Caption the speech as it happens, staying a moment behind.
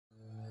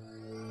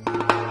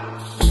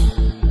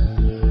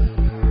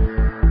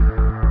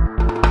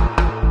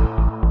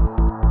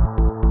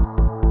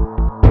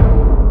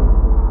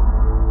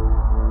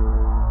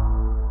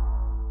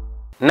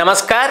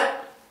नमस्कार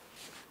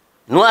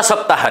नुआ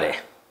सप्ताह रे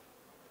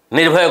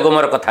निर्भय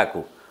गुमर कथा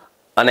को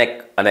अनेक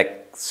अनेक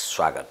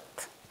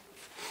स्वागत।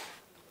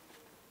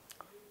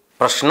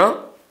 प्रश्न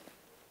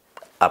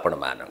आपण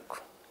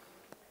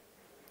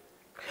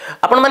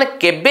माने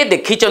केबे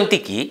देखिचंती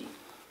कि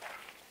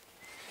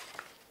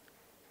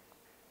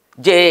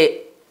जे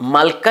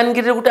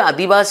मालकानगिरी गोटे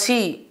आदिवासी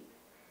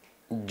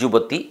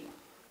युवती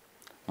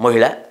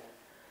महिला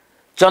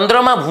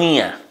चंद्रमा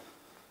भूइया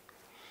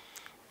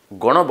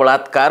गण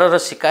बलात्कार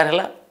शिकार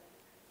है।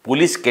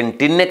 पुलिस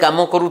कैंटीन ने काम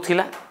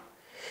करूला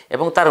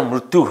एवं तार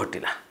मृत्यु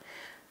घटिला।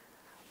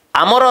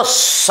 आमर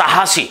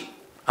साहसी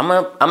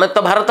आम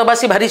तो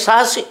भारतवासी भारी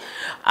साहसी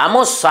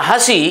आम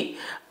साहसी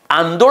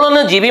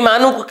आंदोलनजीवी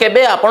मानू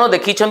केबे आपण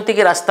देखिछंती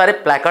कि रास्ता रे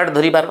प्लाकार्ड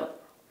धरिबार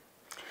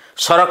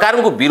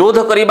सरकार को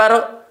विरोध करिबार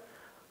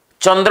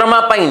चंद्रमा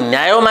पाई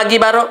न्याय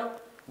मागिबार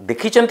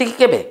देखिछंती कि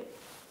केबे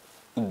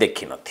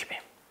देखि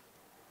नथिबे।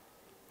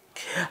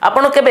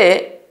 आपण केबे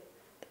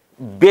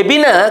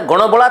बेबिना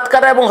गण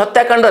बलात्कार एवं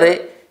हत्याकांड रे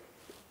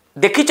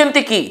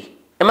देखिछंती कि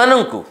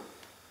एमानंकु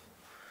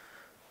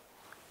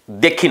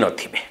देखि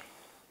नथिबे।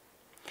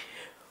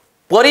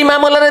 परी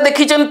मामला रे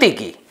देखिछंती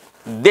कि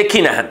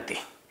देखि नाहंती।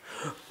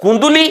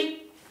 कुंडुली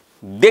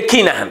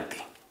देखि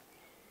नाहंती।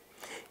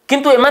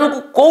 किंतु एमानकु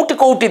कोउटी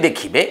कोउटी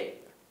देखिबे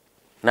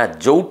ना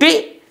जोउटी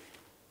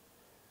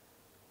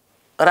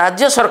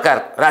राज्य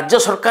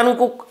सरकार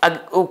को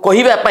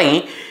कहिबा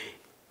पई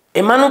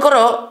एमानकर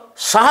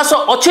साहस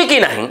अछि कि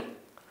नाही।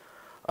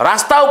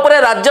 रास्ता उपरे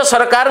राज्य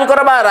सरकार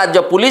बा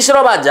राज्य पुलिस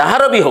बा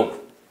जहार भी हो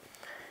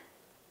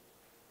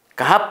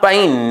कहा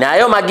पाई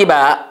न्याय मागिबा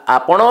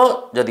आपण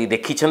जदि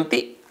देखिछंती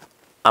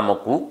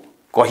आमको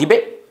कहिबे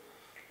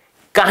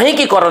काहे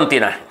की करंती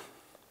ना।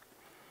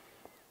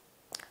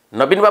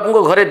 नवीन बाबू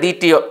को घरे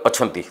दीटी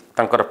अछंती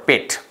तांकर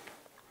पेट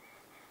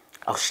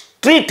आ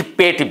स्ट्रीट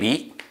पेट भी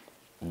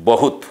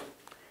बहुत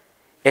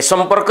ए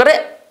संपर्क रे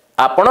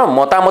आपण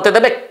मतामत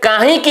देबे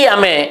काहे की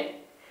आमे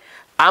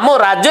आम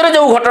राज्य रे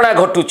जो घटना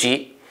घटुची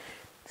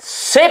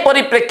से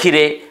परिप्रेक्षी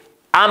रे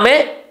आमे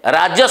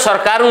राज्य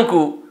सरकार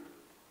को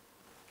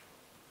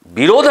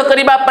विरोध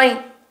करिबा पई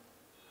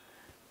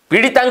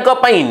पीड़ितांक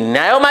पई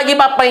न्याय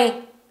मागिबा पई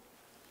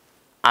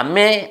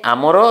आमे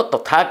आमर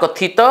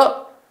तथाकथित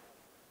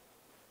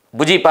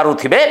बुझी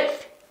पारुथिबे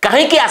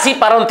कहीं की आसी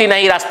पारंती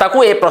नहीं रास्ता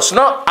को। ए प्रश्न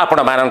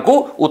आपण माननकु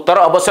उत्तर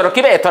अवश्य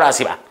रखिबे। एथर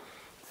आसीबा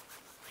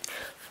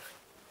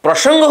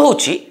प्रसंग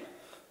होची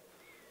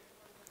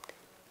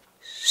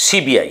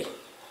सीबीआई।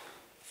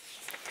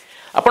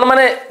 आपण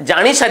माने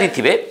जानी सारी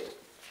थिबे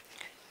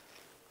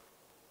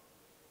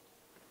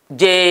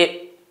जे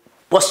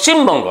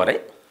पश्चिम बंग रे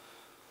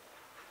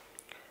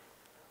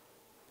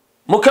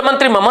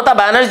मुख्यमंत्री ममता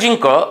बनर्जी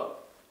को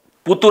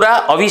पुतुरा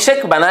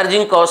अभिषेक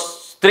बनर्जी को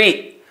स्त्री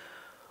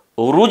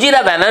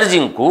रुजिरा बनर्जी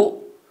को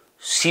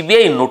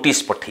सीबीआई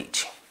नोटिस पठई।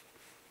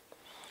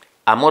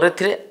 आमर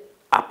एथिरे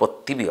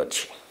आपत्ति भी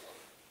अच्छी।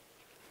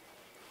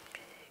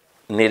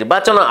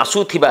 निर्वाचन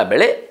आसुथिबा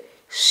बेले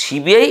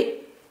सीबीआई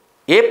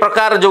ए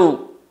प्रकार जो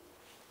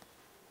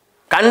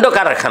कांड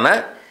कारखाना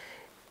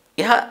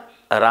यह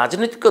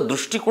राजनीतिक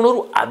दृष्टिकोण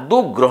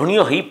आदौ ग्रहणीय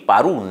हो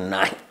पारु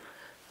नाही।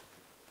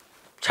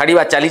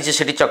 छाड़िबा चली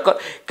सेठी चक्कर।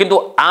 किंतु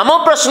आम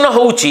प्रश्न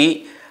होउची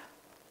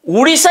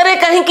उड़ीसा रे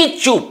काहे की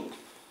चुप।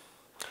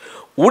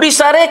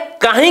 उड़ीसा रे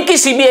काहे की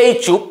सीबीआई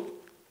चुप।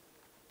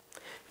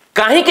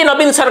 काहे की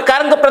नवीन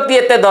सरकार के प्रति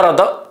एते दरद।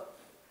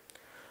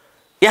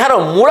 यार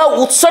मूल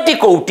उत्सटी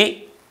कोउटी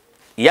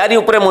यारी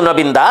उपरे मु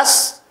नवीन दास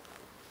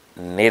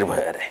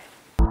निर्भय रे।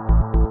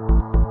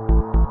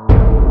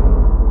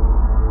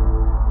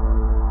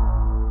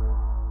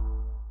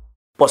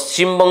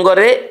 पश्चिम बंग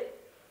रे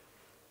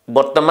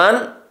वर्तमान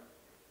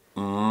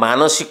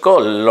मानसिक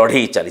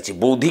लड़ई चली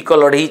बौद्धिक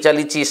लड़ई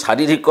चली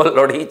शारीरिक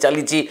लड़ई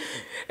चली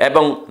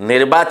एवं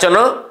निर्वाचन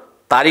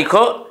तारीख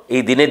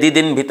ये दिने दी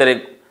दिन भितर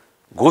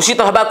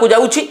घोषित हवा को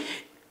जाउछि।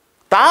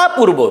 ता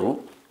पूर्वरु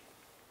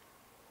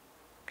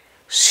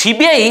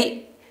सीबीआई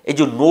ए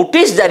जो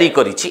नोटिस जारी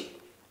करिछि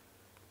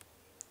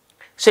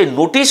से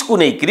नोटिस को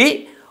लेकर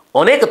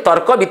अनेक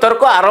तर्क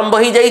वितर्क आरंभ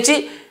हो जाइछि।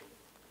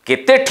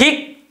 केते ठीक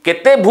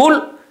केते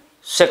भूल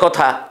से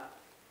कथा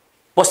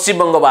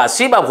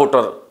पश्चिमबंगवासी बा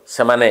भोटर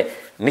से माने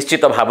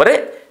निश्चित भाव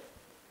में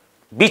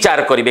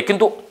विचार करेंगे।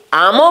 किंतु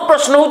आम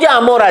प्रश्न हो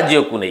आम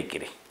राज्य को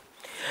लेकर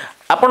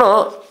आपण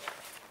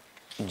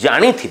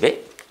जानी थिबे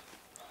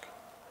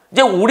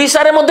जे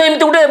उड़ीसा रे मध्य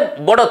एमती गोटे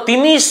बड़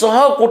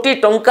 300 कोटी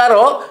टंकार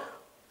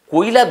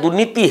कोयला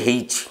दुर्नीति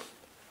हेइछि।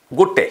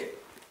 गोटे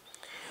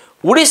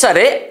उड़ीसा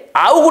रे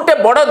आउ गोटे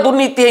बड़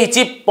दुर्नीति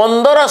हेइछि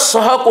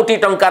 1500 कोटी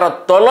टंकार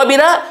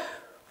तलबिरा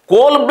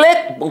कोल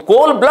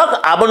ब्लॉक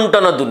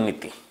आवंटन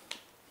दुर्नीति।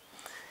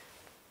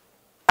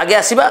 आगे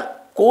आसीबा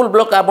कोल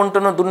ब्लॉक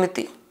आवंटन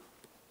दुर्नीति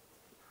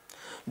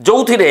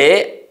जो थिरे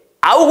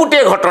आउ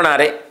गोटे घटना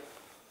रे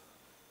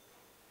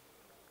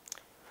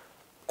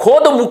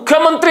खोद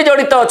मुख्यमंत्री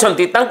जड़ित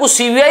अछंती तांकु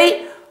सीबीआई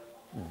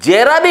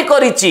जेरा भी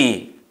करिछि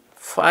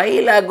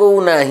फाइल आगो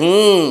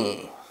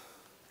नहीं।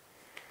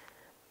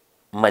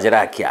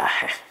 मजरा क्या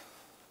है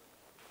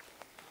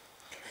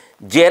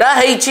जेरा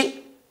हेइछि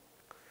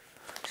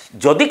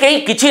जदि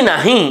कहीं किछि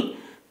नाही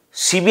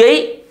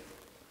सीबीआई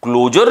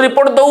क्लोजर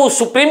रिपोर्ट दो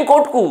सुप्रीम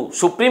कोर्ट को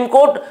सुप्रीम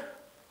कोर्ट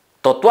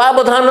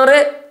तत्वावधान रे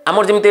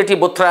आमर जमिति एठी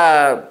बोथरा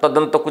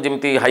तदंत को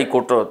जमिति हाई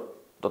कोर्ट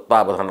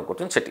तत्वावधान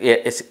करछन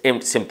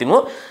सेमति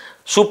नो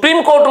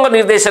सुप्रीम कोर्ट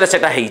निर्देश रे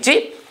सेटा हेइछि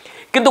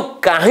किंतु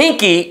काहे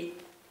कि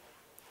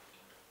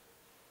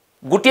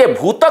गुटिए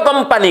भूत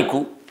कंपनी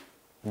को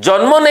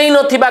जन्म नहीं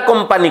नथिबा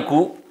कंपनी को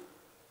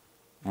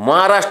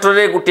महाराष्ट्र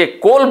रे गुटिए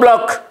कोल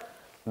ब्लॉक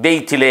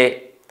देइथिले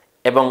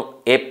एवं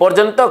ए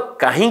पर्यंत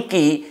कहीं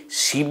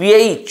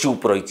सीबीआई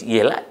चुप रही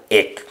है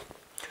एक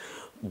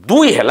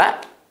दुई है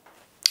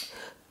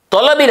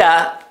तलबिरा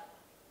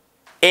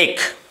एक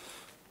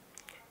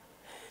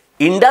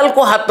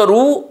इंडाल्को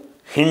हाथरू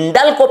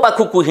हिंडाल्को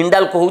पाखक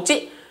हिंडाल्को हूँ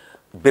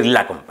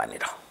बिरला कंपानी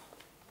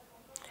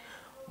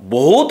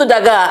बहुत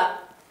जगह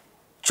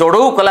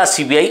चढ़ऊ कला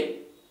सीबीआई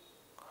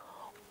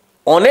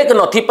अनेक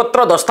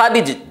नथिपत्र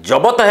दस्तावेज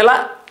जबत है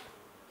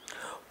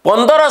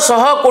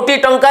 1500 कोटी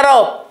टंकार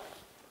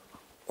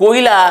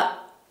कोईला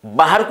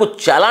बाहर को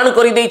चालान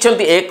कर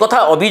एक कथा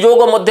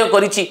अभियोग मध्य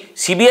करिछि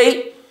सीबीआई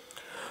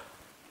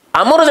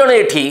आमर जड़े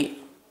एठी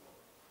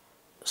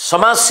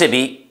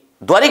समाजसेवी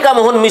द्वारिका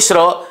मोहन मिश्र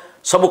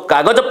सबु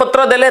कागज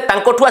पत्र देले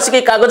तांकोठु आसिक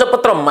कागज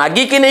पत्र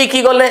मागिकी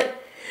नहीं गले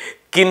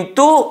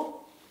किंतु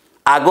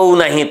आगौ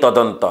नहीं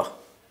तदंत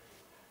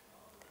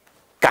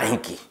कहीं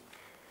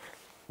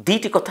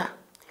दीटी कथा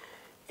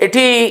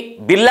एठी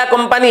बिरला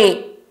कंपनी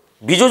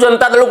विजु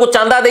जनता दल को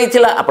चांदा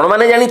देइथिला आपण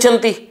माने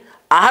जानिछंती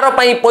आहार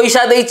पाई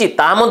पैसा देइछि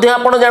ता मध्ये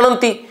आपण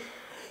जानंती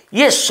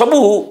ये सबू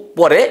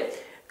परे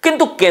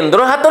किंतु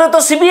केंद्र हाथ में तो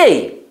सीबीआई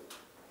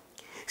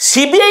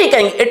सीबीआई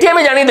कहीं एठी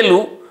आमे जानि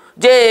देलु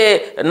जे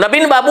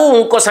नवीन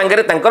बाबू को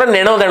संगे तांकर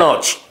नेण देण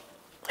अछि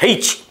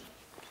हेइछि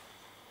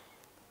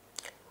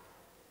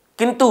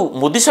किंतु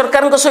मोदी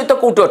सरकार को सहित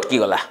कोउट अटकी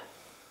गला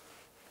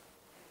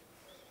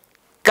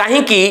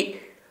कहीं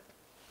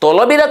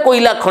तलबिरा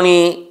कोईला खणी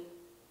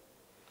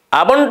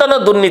आवंटन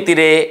दुर्नीति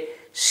रे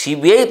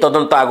सीबीआई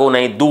तदंत आगो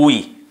नहीं दुई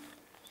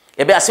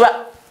एबे आसवा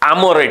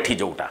आमर एठी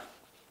जोटा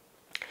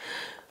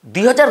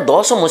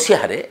 2010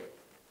 मसीह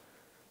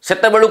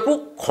सेते बेलू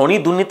खणी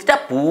दुर्नीतिटा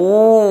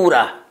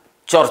पूरा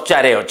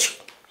चर्चा रे अछि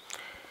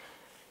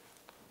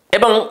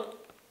एवं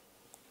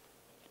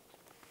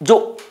जो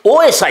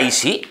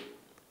ओएसआईसी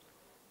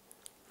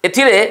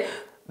एथिरे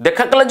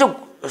देखा कला जो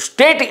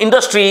स्टेट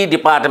इंडस्ट्री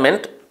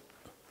डिपार्टमेंट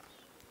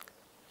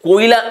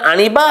कोईला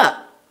आनिबा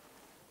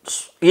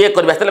ये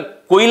करबा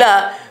कोईला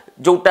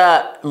जोटा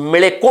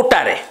मिले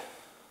कोटारे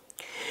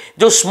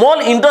जो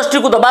स्मॉल इंडस्ट्री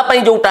को दबा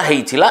पाई जोटा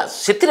हेइथिला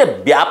सेतिरे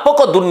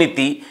व्यापक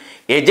दुर्नीति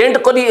एजेंट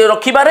करी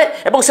रखिबारे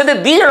एवं सेते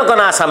दी जन का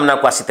ना सामना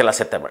को आसीथिला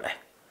सेते बेले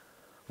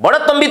बड़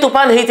तंबी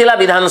तूफान हेइथिला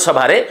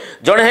विधानसभा रे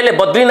जणे हेले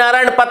बद्री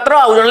नारायण पात्र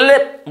आ जणे हेले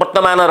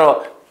वर्तमान रो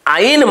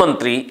आईन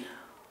मंत्री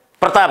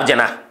प्रताप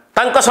जेना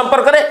तांको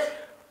संपर्क रे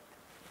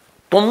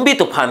तंबी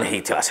तूफान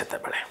हेइथिला सेते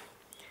बेले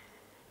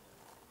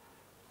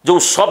जो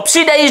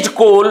सब्सिडाइज्ड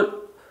कोल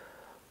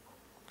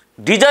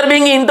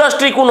डिजर्विंग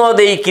इंडस्ट्री को न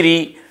देकरी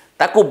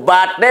ताकू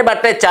बाटे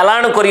बाटे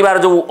चालान करिवार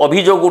जो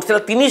अभियोग उठिला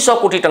 300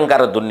 कोटी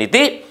टंकार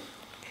दुर्नीति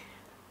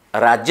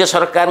राज्य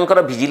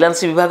सरकार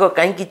विजिलेंस विभाग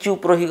कहीं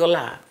चुप रही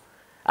गला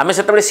आमे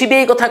सेतबे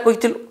सीबीआई कथा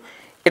कहिथिलु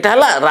एटा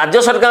हला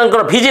राज्य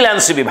सरकार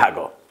विजिलेंस विभाग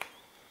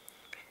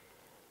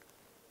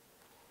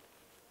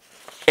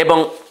एवं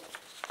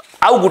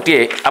आउ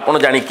गुटिए आपण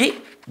जानी कि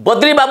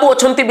बद्री बाबू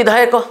अछंती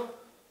विधायक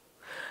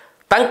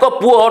तांको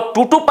पुओ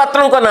टुटू पात्र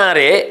ना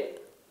रे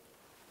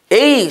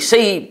एई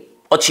सही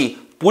अच्छी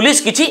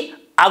पुलिस किछि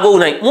आगौ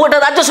नहीं मुझे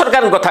राज्य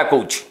सरकार कथा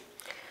कहूँ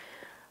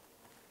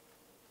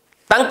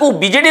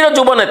बीजेडी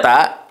युव नेता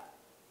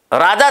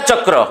राजा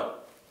चक्र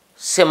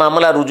से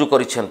मामला रुजु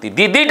करिसेंती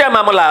दीटा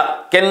मामला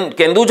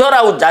केन्दुझर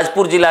आ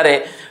जाजपुर जिले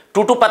में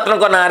टुटू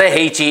पात्र ना रे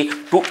हेइछि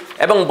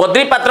एवं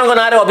बद्री पात्र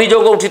ना रे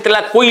अभियोग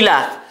उठितला कोईला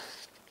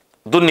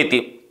दुर्नीति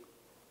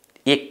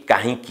ये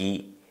कहीं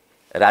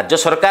राज्य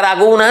सरकार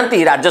आगौ ना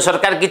राज्य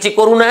सरकार किछि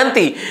करू ना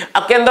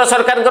केंद्र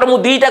सरकार मु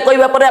दीटा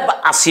कहबा परे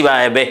आसीबा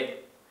हेबे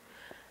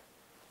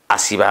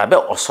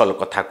असल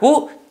कथा को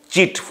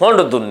चिट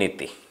फंड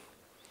दुर्नीति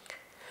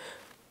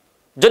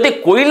जदि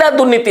कोईला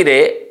दुर्नीति रे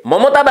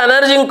ममता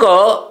बनर्जी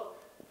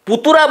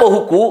पुतुरा बहु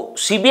को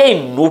सीबीआई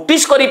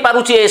नोटिस करि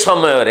पारुछि ए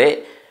समय रे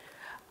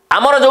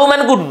आमर जो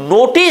मान को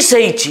नोटिस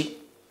हेइछि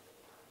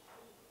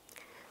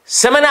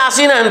से माने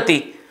आसी नांती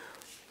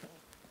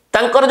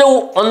तांकर जो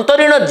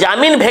अंतरीण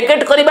जामीन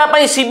भैकेट करिबा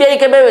पई सीबीआई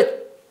केबे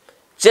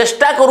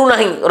चेष्टा करू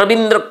नाही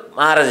रविंद्र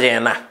कुमार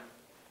जेना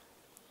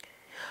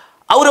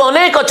आउर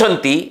अनेक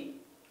अछंती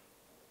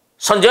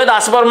संजय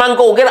दास वर्मा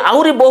को वगैरह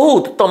आउरी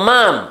बहुत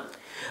तमाम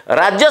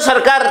राज्य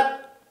सरकार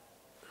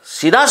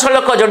सीधा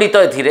सड़क जड़ित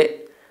एथिरे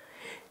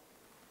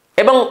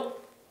एवं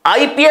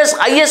आईपीएस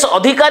आईएएस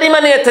अधिकारी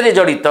माने एथिरे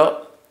जड़ित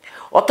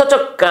अथच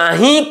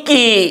कहीं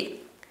की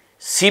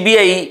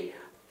सीबीआई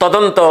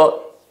तदंत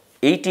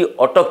एटी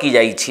अटकी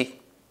जाइछि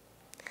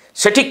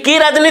सेठी की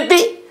राजनीति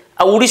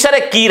आ उड़ीसा रे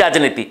की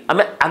राजनीति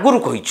आमे आगुरु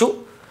कहिछु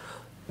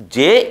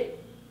जे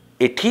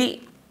एठी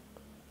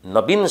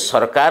नवीन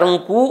सरकार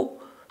को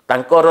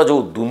तांकर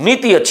जो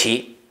दुर्नीति अच्छी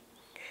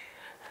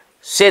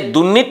से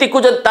दुर्नीति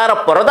को जब तार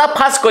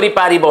पर्दाफाश करि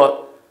पारिबो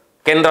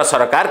केंद्र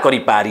सरकार करि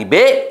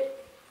पारिबे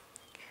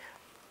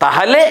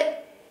ताहले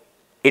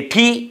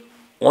एठी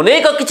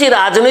अनेक किछि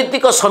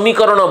राजनीतिक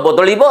समीकरण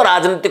बदलिबो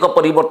राजनीतिक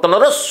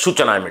परिवर्तन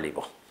सूचना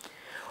मिलिबो।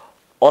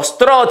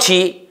 अस्त्र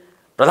अच्छी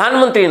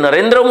प्रधानमंत्री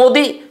नरेंद्र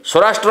मोदी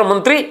स्वराष्ट्र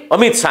मंत्री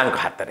अमित शाह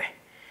हाथ में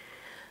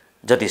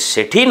जदि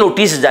सेठी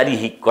नोटिस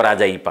जारी करा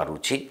जाई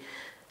पारुछि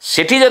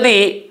सेठी जदि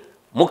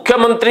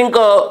मुख्यमंत्री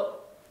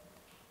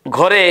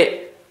घरे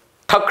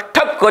ठक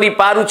ठक करि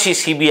पारुछि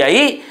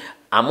सीबीआई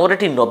आमर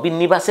एठी नवीन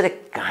निवास रे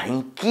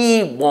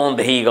काहेकि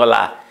बंद हो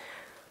गला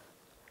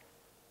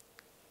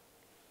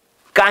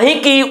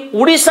काहेकि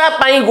उड़ीसा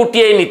पाई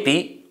गोटे नीति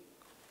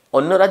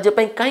अन्य राज्य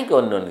पाई काहेकि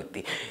अन्य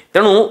नीति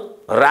तेणु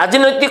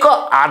राजनैतिक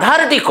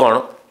आधारटी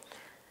कौन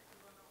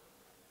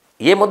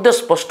ये मध्य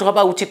स्पष्ट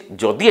हवा उचित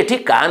जदि एठी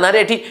कानारे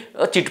एठी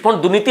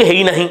चिटफंड दुर्नीति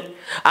हेई नहीं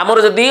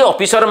आमर जदि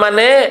ऑफिसर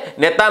माने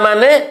नेता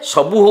माने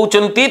सबू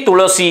होउचंती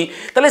तुलसी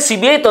तले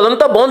सीबीआई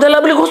तदंत बंद हैला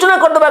बोली घोषणा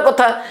कर देबा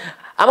कथा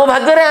आम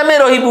भाग्य रे आमे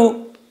रहिबू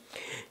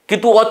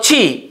किंतु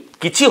अछि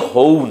किछि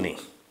होउनी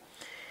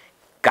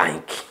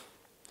काहेकि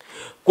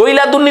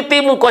कोयला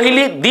दुर्नीति मु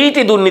कहली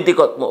दीटी दुर्नीति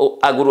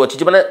आगुरु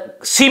अछि माने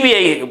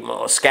सीबीआई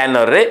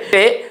स्कैनर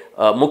रे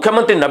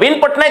मुख्यमंत्री नवीन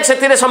पट्टनायक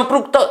से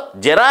संपृक्त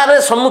जेरार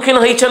सम्मुखीन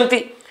होइछंती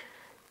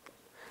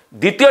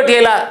द्वितीयटी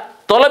है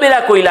तलबिरा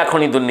कोयला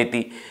खनि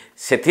दुर्नीति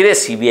से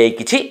सीबीआई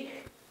किछि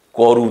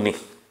करूनी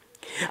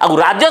आ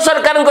राज्य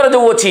सरकार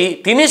जो अच्छी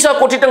 300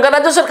 कोटी टंका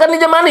राज्य सरकार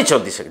निजे मानी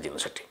से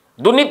जिनस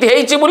दुर्नीति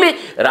होइछि बोली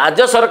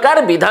राज्य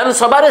सरकार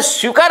विधानसभा रे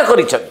स्वीकार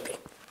करिछंती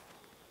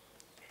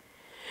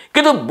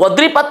किंतु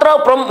बद्री पात्र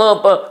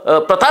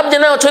प्रताप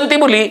जेना अछंती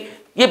बोली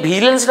ये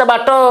विजिलेंस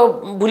बाट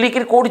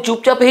भूलिक कोड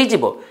चुपचाप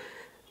हो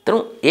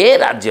तेणु ए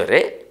राज्य रे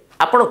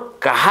आपण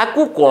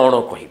काहाकू कौन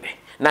कहिबे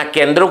ना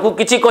केंद्र को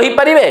किछि कहि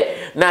परिबे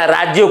ना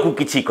राज्य को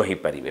किछि कहि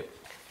परिबे।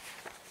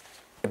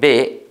 एबे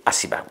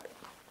आसीबा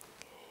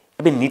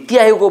एबे नीति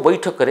आयोग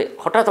बैठक रे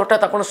हठात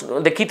हठात आपण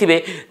देखिथिबे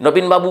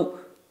नवीन बाबू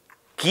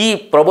की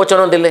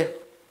प्रवचन देले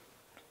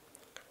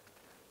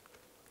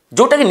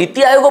जोटा कि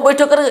नीति आयोग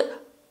बैठक रे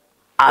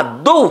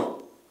आदौ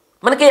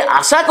माने के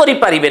आशा करि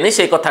परिबे नै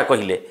से कथा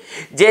कहिले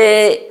जे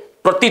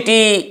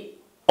प्रतिटी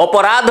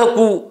अपराध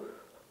को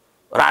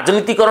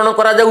राजनीतिकरण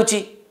करा जाउची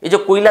ये जो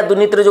कोयला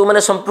दुर्नीति जो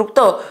मैंने संपृक्त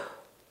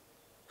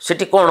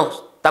सेठी कौन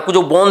ताकू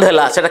जो बंद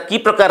है सेटा की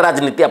प्रकार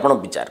राजनीति आपण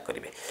विचार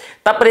करेंगे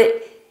तापरे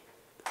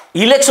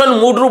इलेक्शन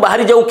मूड रु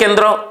बाहरी जाऊ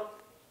केंद्र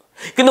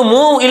किंतु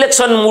मु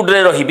इलेक्शन मूड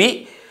रे रहिबी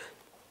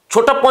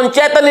छोट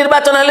पंचायत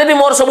निर्वाचन हेले भी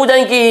मोर सबू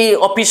जाई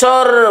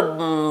ऑफिसर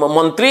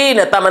मंत्री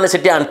नेता माने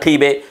सेठी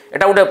आंठीबे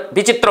एटा गोटे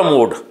विचित्र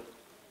मूड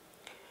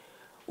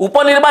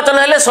उपनिर्वाचन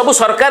हेले सबू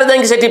सरकार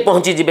जाई सेठी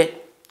पहुंची जिबे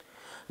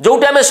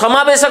जोटी आमे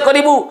समावेश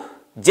करिवु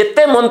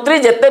जेते मंत्री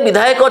जेते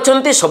विधायक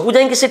अछंती सबू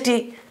जाई सेठी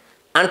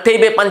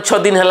आंठेबे 5-6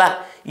 दिन हला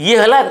ये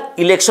हला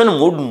इलेक्शन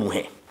मूड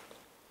नुहे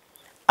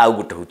आउ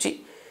गोटे होची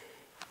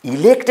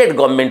इलेक्टेड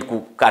गवर्नमेंट को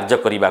कार्य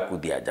करने को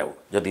दिया जाऊ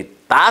जदि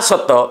ता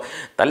सत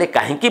ताले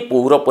काहेकि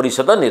पौर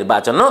परिषद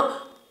निर्वाचन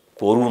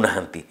करू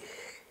नाहंती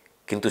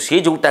किंतु से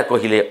जोटा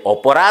कहिले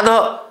अपराध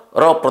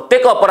रो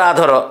प्रत्येक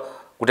अपराधर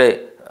गोटे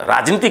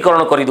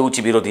राजनीतिकरण कर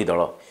दउची विरोधी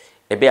दल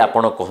एबे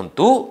आपण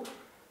कहंतु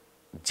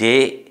जे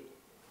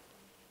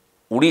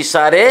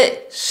उड़ीसा रे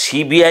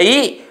सीबीआई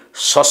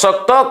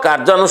सशक्त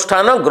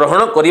कार्यानुष्ठान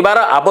ग्रहण करिवार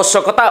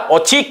आवश्यकता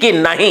अछि कि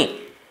नहीं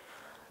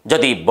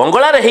जदि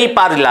बंगला रे ही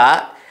पारिला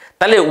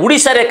ताले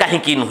उड़ीसा रे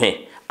काहेकि नुहे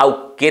आउ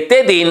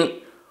केते दिन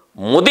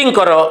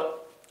मोदींकर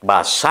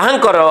बा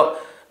शाहंकर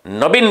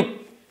नवीन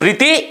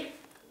प्रीति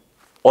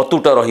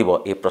अतुट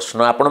रहिबो ए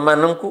प्रश्न आपण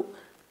माननकु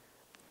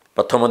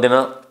प्रथम दिन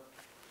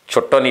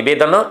छोट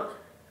निवेदन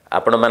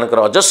आपण मानकर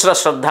अजस्र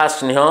श्रद्धा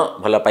स्नेह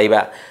भल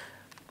पाइबा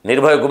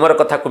निर्भय गुमर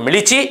कथा को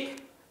मिली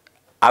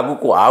आगु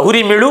को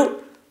आहुरी मिलू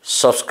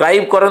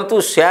सब्सक्राइब करंतु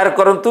शेयर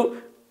करंतु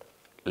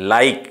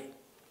लाइक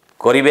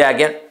करिवे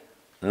आज्ञा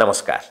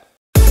नमस्कार।